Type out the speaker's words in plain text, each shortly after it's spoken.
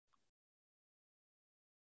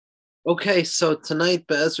Okay, so tonight,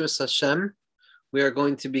 Be'ezras Hashem, we are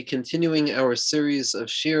going to be continuing our series of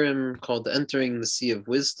shirim called Entering the Sea of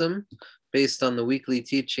Wisdom, based on the weekly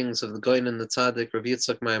teachings of the Goyin and the Tzaddik, Rav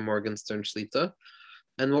Yitzchak Meyer Morgenstern Shlita.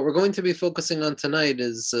 And what we're going to be focusing on tonight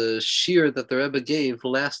is a shir that the Rebbe gave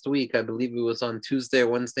last week. I believe it was on Tuesday or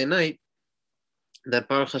Wednesday night, that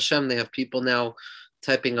Baruch Hashem, they have people now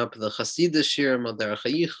typing up the Chassidus shirim, or the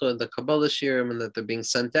Archayicha, the Kabbalah shirim, and that they're being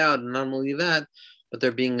sent out. And not only that, but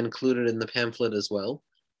they're being included in the pamphlet as well.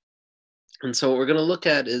 And so what we're going to look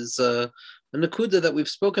at is a nakuda that we've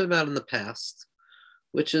spoken about in the past,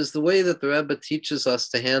 which is the way that the Rebbe teaches us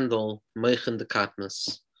to handle Meichen de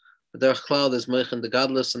Katnas. There's Meichen de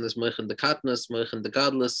Gadlus and there's Meichen de Katnas. Meichen de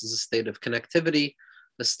Gadlus is a state of connectivity,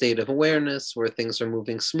 a state of awareness where things are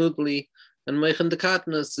moving smoothly. And Meichen de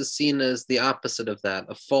Katnas is seen as the opposite of that,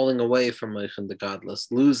 of falling away from Meichen de Gadlus,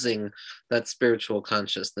 losing that spiritual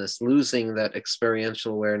consciousness, losing that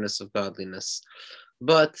experiential awareness of godliness.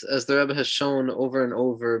 But as the Rebbe has shown over and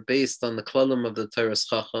over, based on the klalim of the Teres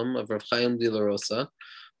Chacham of Rav Chaim de la Rosa,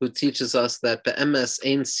 who teaches us that be'emes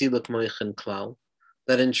ein siluk moichin klal,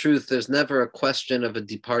 that in truth there's never a question of a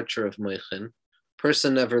departure of moichin.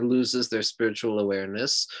 Person never loses their spiritual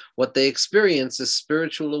awareness. What they experience is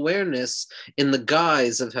spiritual awareness in the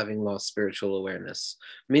guise of having lost spiritual awareness.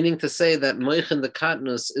 Meaning to say that moichin the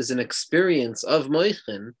katnus is an experience of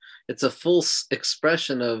moichin. It's a full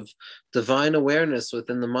expression of divine awareness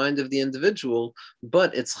within the mind of the individual,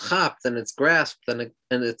 but it's chapped and it's grasped and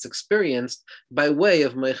it's experienced by way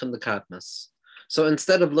of moichin the katnus. So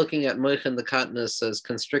instead of looking at Meichen the Katnas as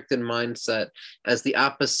constricted mindset, as the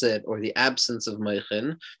opposite or the absence of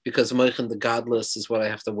Meichen, because Meichen the Godless is what I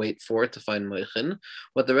have to wait for to find Meichen,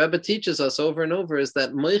 what the Rebbe teaches us over and over is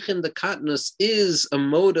that Meichen the Katnas is a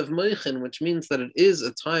mode of Meichen, which means that it is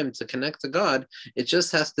a time to connect to God. It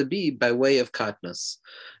just has to be by way of Katnas.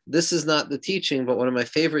 This is not the teaching, but one of my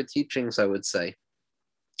favorite teachings, I would say.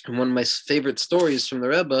 And one of my favorite stories from the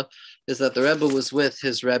Rebbe is that the Rebbe was with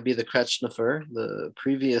his Rebbe, the Kretschnefer, the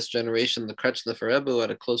previous generation, the Kretschnefer Rebbe, who had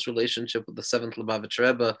a close relationship with the seventh Lubavitch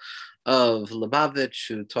Rebbe of Lubavitch,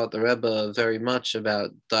 who taught the Rebbe very much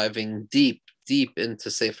about diving deep into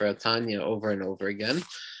Sefer Tanya over and over again.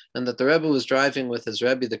 And that the Rebbe was driving with his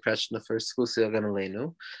Rebbe, the Kretschnefer, Schusi Agan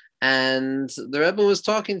Aleinu, and the Rebbe was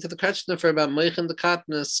talking to the Kretschnefer about Meichen de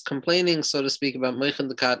Katnas, complaining, so to speak, about Meichen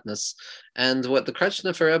de Katnas. And what the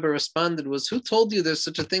Kretschnefer Rebbe responded was, who told you there's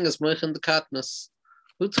such a thing as Meichen de Katnas?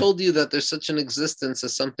 Who told you that there's such an existence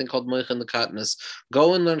as something called Meichen de Katnas?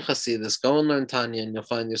 Go and learn Hasidus, go and learn Tanya, and you'll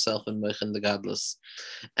find yourself in Meichen de Gadlus.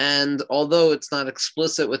 And although it's not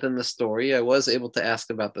explicit within the story, I was able to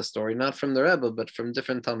ask about the story, not from the Rebbe, but from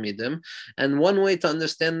different Talmidim. And one way to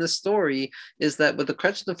understand this story is that what the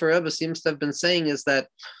Kretschnefer Rebbe seems to have been saying is that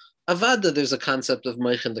Avada, there's a concept of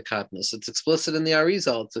Meichen de Katnas. It's explicit in the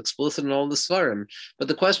Arizal. It's explicit in all the Svarim. But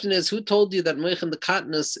the question is, who told you that Meichen de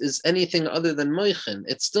Katnas is anything other than Meichen?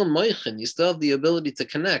 It's still Meichen. You still have the ability to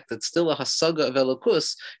connect. It's still a Hasaga of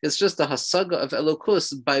Elokus. It's just a Hasaga of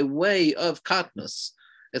Elokus by way of Katnas.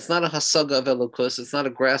 It's not a hasaga of elokus. It's not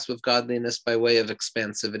a grasp of godliness by way of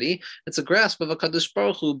expansivity. It's a grasp of HaKadosh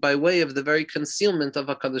Baruch Hu by way of the very concealment of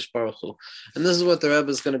HaKadosh Baruch Hu. And this is what the Rebbe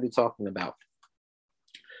is going to be talking about.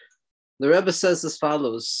 The Rebbe says as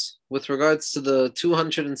follows, with regards to the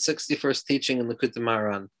 261st teaching in the Likutei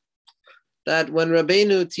Moharan, that when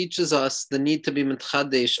Rabbeinu teaches us the need to be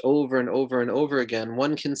mitchadesh over and over and over again,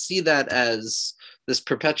 one can see that as this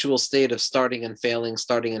perpetual state of starting and failing,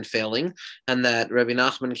 and that Rabbi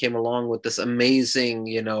Nachman came along with this amazing,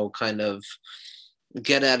 kind of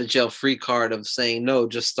get out of jail free card of saying, no,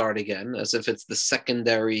 just start again, as if it's the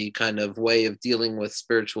secondary kind of way of dealing with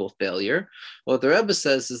spiritual failure. What the Rebbe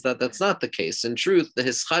says is that that's not the case. In truth, the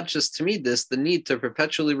hischadshus tamidus, the need to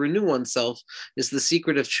perpetually renew oneself, is the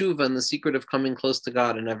secret of tshuva and the secret of coming close to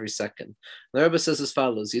God in every second. The Rebbe says as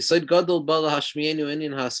follows, there's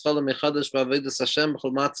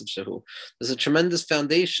a tremendous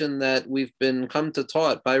foundation that we've been come to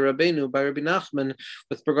taught by Rabbeinu, by Rabbi Nachman,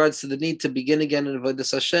 with regards to the need to begin again in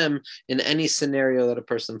Avodas Hashem in any scenario that a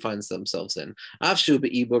person finds themselves in. And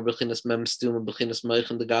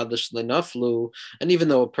even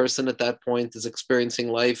though a person at that point is experiencing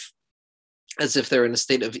life as if they're in a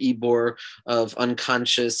state of ibor, of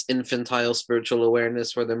unconscious, infantile spiritual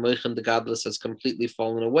awareness, where their Meichen de Gadlus has completely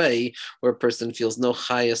fallen away, where a person feels no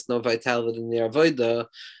chayas, no vitality in the avodah,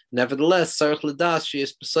 Nevertheless,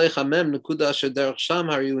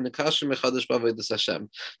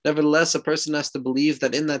 nevertheless, a person has to believe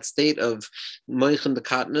that in that state of moichin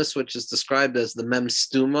dekatnus, which is described as the mem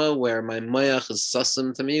stuma, where my moyach is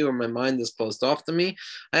sussum to me, or my mind is closed off to me,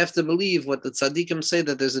 I have to believe what the tzaddikim say,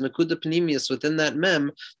 that there's a nekuda panemius within that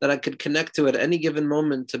mem that I could connect to at any given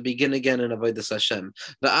moment to begin again in avodas Hashem.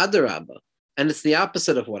 The adarabba. And it's the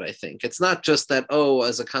opposite of what I think. It's not just that, oh,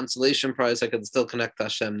 as a consolation prize, I can still connect to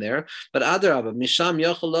Hashem there. But adarabba, misham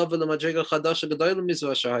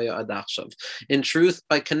in truth,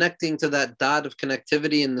 by connecting to that dot of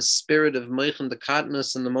connectivity in the spirit of moichin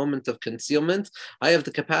dekatnus in the moment of concealment, I have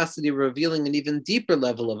the capacity of revealing an even deeper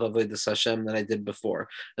level of avodas Hashem than I did before.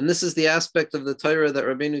 And this is the aspect of the Torah that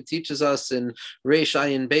Rabbeinu teaches us in Reish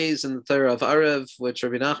Ayin Beis in the Torah of Arev, which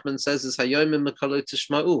Rabbi Nachman says is Hayoimim Mekalot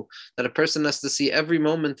Tishma'u, that a person has to see every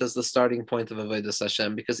moment as the starting point of avodas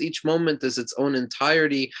Hashem, because each moment is its own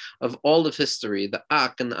entirety of all of history, the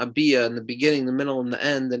Ak and the Abiyah, and the beginning, the middle, and the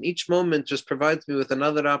end. And each moment just provides me with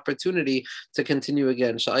another opportunity to continue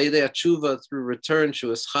again. Sha'ayidei Atshuva, through return,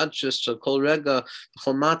 Shuas Chadshus, Shakol Rega,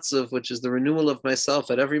 Chol Matzav, which is the renewal of myself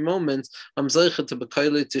at every moment. I'm Zeichet to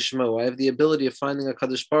B'Kailei Tishmo. I have the ability of finding a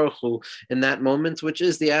Kadosh Baruch Hu in that moment, which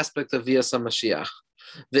is the aspect of Vias HaMashiach.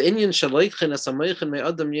 And with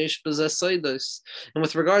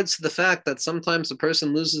regards to the fact that sometimes a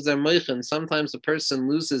person loses their moichin, sometimes a person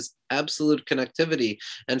loses absolute connectivity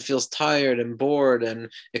and feels tired and bored and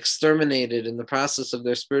exterminated in the process of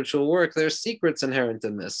their spiritual work, there are secrets inherent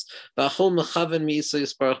in this. But what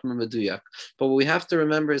we have to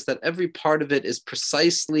remember is that every part of it is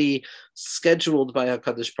precisely scheduled by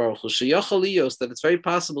HaKadosh Baruch Hu. That it's very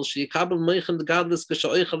possible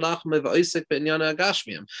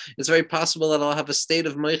it's very possible that I'll have a state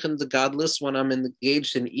of moichin the godless when I'm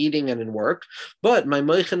engaged in eating and in work, but my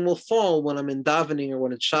moichin will fall when I'm in davening, or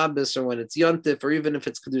when it's Shabbos, or when it's Yontif, or even if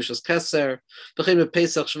it's Kedushas Keser.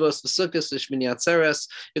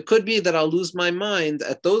 It could be that I'll lose my mind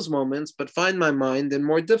at those moments, but find my mind in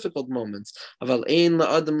more difficult moments. But a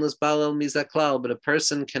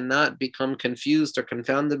person cannot become confused or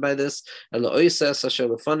confounded by this. But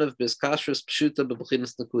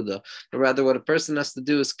rather, what a person has to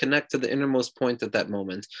do is connect to the innermost point at that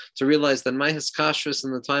moment, to realize that my hiskashrus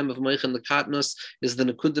in the time of moichin dekatnus is the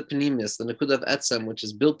nekuda penimis, the nekuda of etzem, which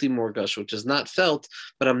is bilti morgash, which is not felt,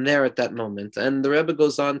 but I'm there at that moment. And the Rebbe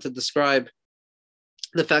goes on to describe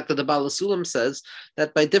the fact that the Baal HaSulam says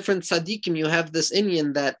that by different tzaddikim you have this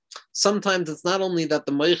inyan that sometimes it's not only that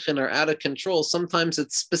the moichin are out of control, sometimes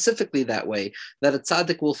it's specifically that way, that a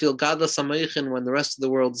tzaddik will feel gadlas hamoichin when the rest of the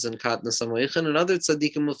world is in katnas hamoichin, and other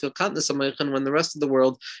tzaddikim will feel katnas hamoichin when the rest of the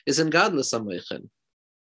world is in gadlas hamoichin.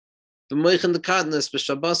 A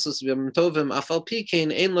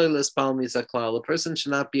person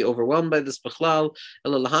should not be overwhelmed by this bichlal.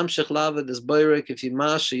 All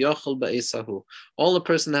a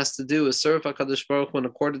person has to do is serve HaKadosh Baruch Hu in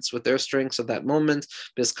accordance with their strengths at that moment,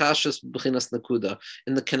 in the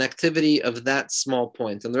connectivity of that small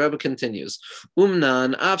point. And the Rebbe continues,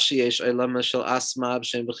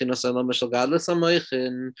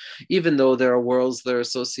 even though there are worlds that are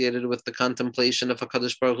associated with the contemplation of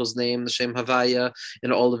HaKadosh Baruch Hu's name, the Shem Havaya,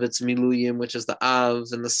 in all of its miluyim, which is the Av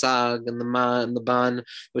and the Sag and the Ma and the Ban,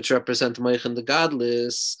 which represent moichin the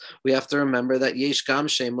godless, we have to remember that Yesh Gam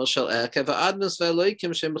Shem Shel Ek Adnus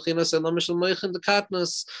Ve'Elokim Shem B'chinas Elam Shel Moichin the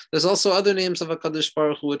Katnus. There's also other names of HaKadosh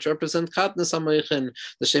Baruch Hu which represent Katnus HaMoichin,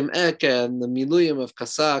 the Shem Ek and the miluyim of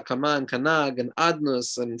Kasa, Kaman, Kanag, and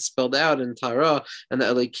Adnus, and spelled out in Tara, and the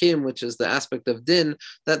Elikim, which is the aspect of Din,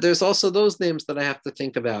 that there's also those names that I have to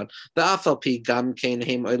think about. The Afalpi Gam Kein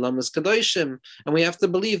Heim Olam Kadoshim, and we have to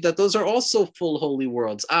believe that those are also full holy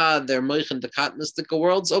worlds. They're moichin dekatnistic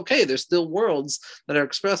worlds. Okay, they're still worlds that are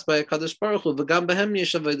expressed by a Kadosh Baruch Hu. V'gam behem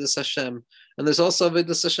yesh avodas Hashem, and there's also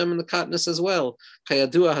avodas Hashem in the katnis as well.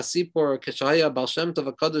 Kayadua hasipor keshaya Baal Shem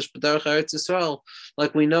Tov HaKadosh b'derech Eretz Yisrael,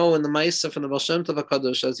 like we know in the Ma'aseh from the Baal Shem Tov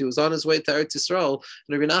HaKadosh as he was on his way to Eretz Yisrael.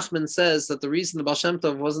 Rabbi Nachman says that the reason the Baal Shem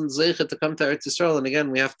Tov wasn't zeichet to come to Eretz Yisrael, and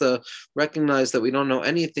again we have to recognize that we don't know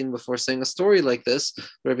anything before saying a story like this.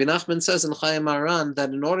 Rabbi Nachman says in Chayei Moharan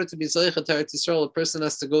that in order to be zeichet to Eretz Yisrael, a person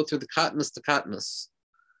has to go through the katnas to katnas,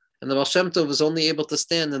 and the Baal Shem Tov was only able to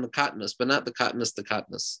stand in the katnas, but not the katnas to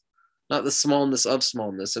katnas, not the smallness of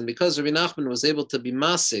smallness. And because Rabbi Nachman was able to be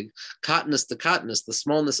masig, katnas to katnas, the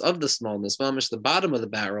smallness of the smallness, mamish the bottom of the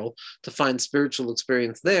barrel, to find spiritual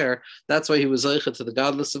experience there, that's why he was zeichet to the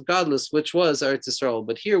godless of godless, which was Eretz Yisrael.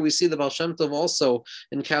 But here we see the Baal Shem Tov also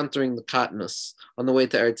encountering the katnas on the way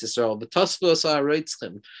to Eretz Yisrael.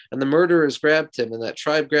 And the murderers grabbed him, and that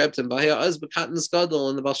tribe grabbed him. And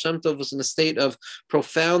the Baal Shem Tov was in a state of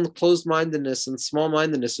profound closed-mindedness and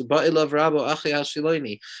small-mindedness. And the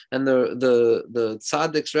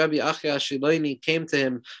Tzaddik's Rabbi Achi Ashiloni came to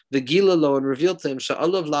him, the Gilalo, and revealed to him,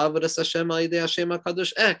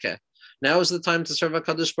 now is the time to serve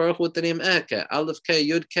HaKadosh Baruch Hu with the name Eke, Aleph K,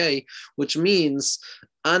 Yud K, which means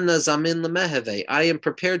Anna Zamin Lemeheve. I am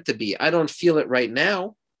prepared to be. I don't feel it right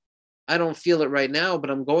now. But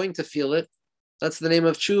I'm going to feel it. That's the name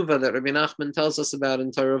of Tshuva that Rabbi Nachman tells us about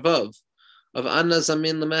in Torah Vav. Of Anna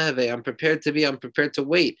Zamin Lemeheve. I'm prepared to be. I'm prepared to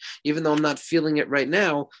wait. Even though I'm not feeling it right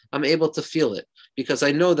now, I'm able to feel it, because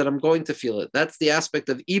I know that I'm going to feel it. That's the aspect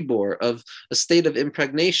of Ibor, of a state of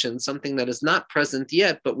impregnation, something that is not present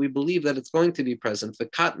yet, but we believe that it's going to be present. The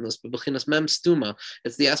katnus, b'bechinas mem stuma.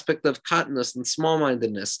 It's the aspect of katnus and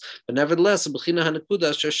small-mindedness. But nevertheless,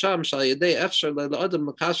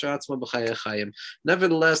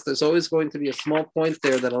 nevertheless, there's always going to be a small point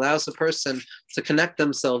there that allows a person to connect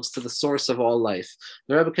themselves to the source of all life.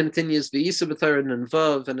 The Rebbe continues, and it's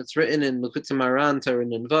written in Likutei Moharan, Torah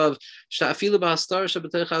and Vav,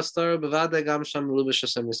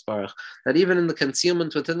 that even in the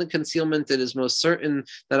concealment, within the concealment, it is most certain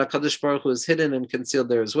that HaKadosh Baruch Hu is hidden and concealed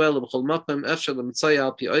there as well. And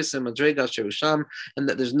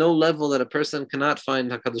that there's no level that a person cannot find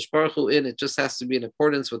HaKadosh Baruch Hu in. It just has to be in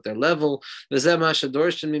accordance with their level. And this is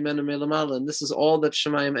all that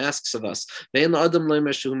Shemayim asks of us.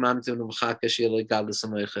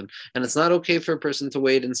 And it's not okay for a person to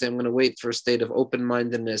wait and say, I'm going to wait for a state of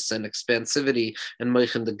open-mindedness and expansivity and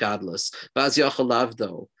moichin the godless.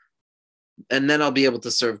 And then I'll be able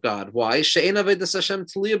to serve God. Why?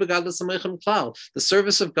 The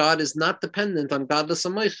service of God is not dependent on godless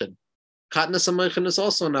amoichin. Katnas amoichin is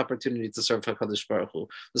also an opportunity to serve HaKadosh Baruch Hu.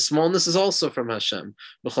 The smallness is also from Hashem.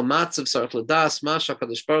 And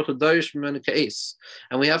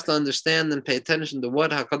we have to understand and pay attention to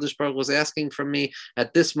what HaKadosh Baruch Hu is asking from me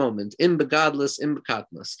at this moment. In begodless, in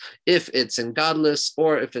bekatnas. If it's in godless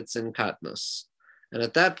or if it's in katnas. And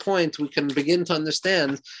at that point, we can begin to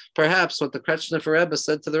understand perhaps what the Kretschner Rebbe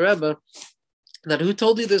said to the Rebbe, that who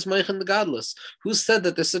told you there's Moichin the Godless? Who said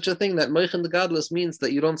that there's such a thing that Moichin the Godless means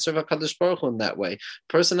that you don't serve HaKadosh Baruch Hu in that way? A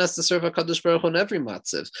person has to serve HaKadosh Baruch Hu in every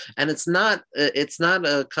matziv. And it's not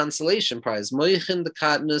a consolation prize. Moichin the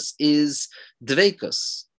Katnus is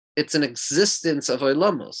Dveikus. It's an existence of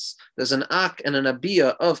Oilamos. There's an Ak and an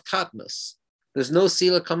Abiyah of Katnus. There's no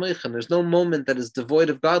sila kameichan. There's no moment that is devoid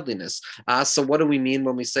of godliness. So what do we mean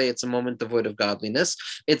when we say it's a moment devoid of godliness?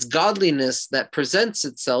 It's godliness that presents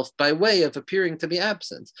itself by way of appearing to be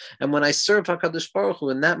absent. And when I serve HaKadosh Baruch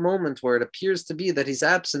Hu in that moment where it appears to be that he's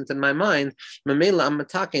absent in my mind, Mamela I'm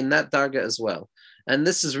attacking that darga as well. And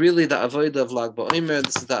this is really the avodah of Lag BaOmer.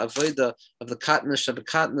 This is the avodah of the katnus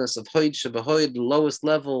shabakatnus, of hoid shabahoid, the lowest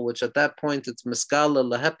level, which at that point it's miskala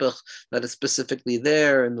lahepech, that is specifically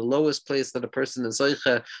there in the lowest place that a person is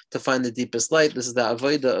zoiche to find the deepest light. This is the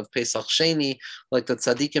avodah of Pesach Sheni, like the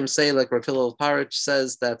tzaddikim say, like Rav Hillel Parich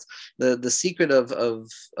says, that the secret of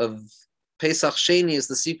Pesach Sheni is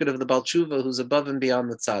the secret of the Baal Tshuva, who's above and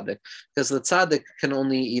beyond the tzaddik, because the tzaddik can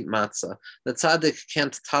only eat matzah. The tzaddik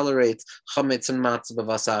can't tolerate chametz and matzah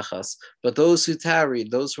b'vasachas. But those who tarried,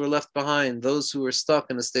 those who were left behind, those who were stuck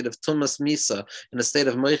in a state of tumas misa, in a state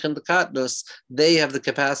of moichin dekatnos, they have the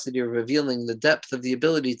capacity of revealing the depth of the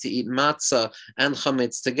ability to eat matzah and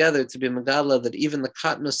chametz together, to be megala that even the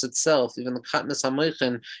katnos itself, even the katnos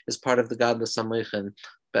hamoichin, is part of the godless hamoichin.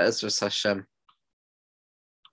 Be'ezras Hashem.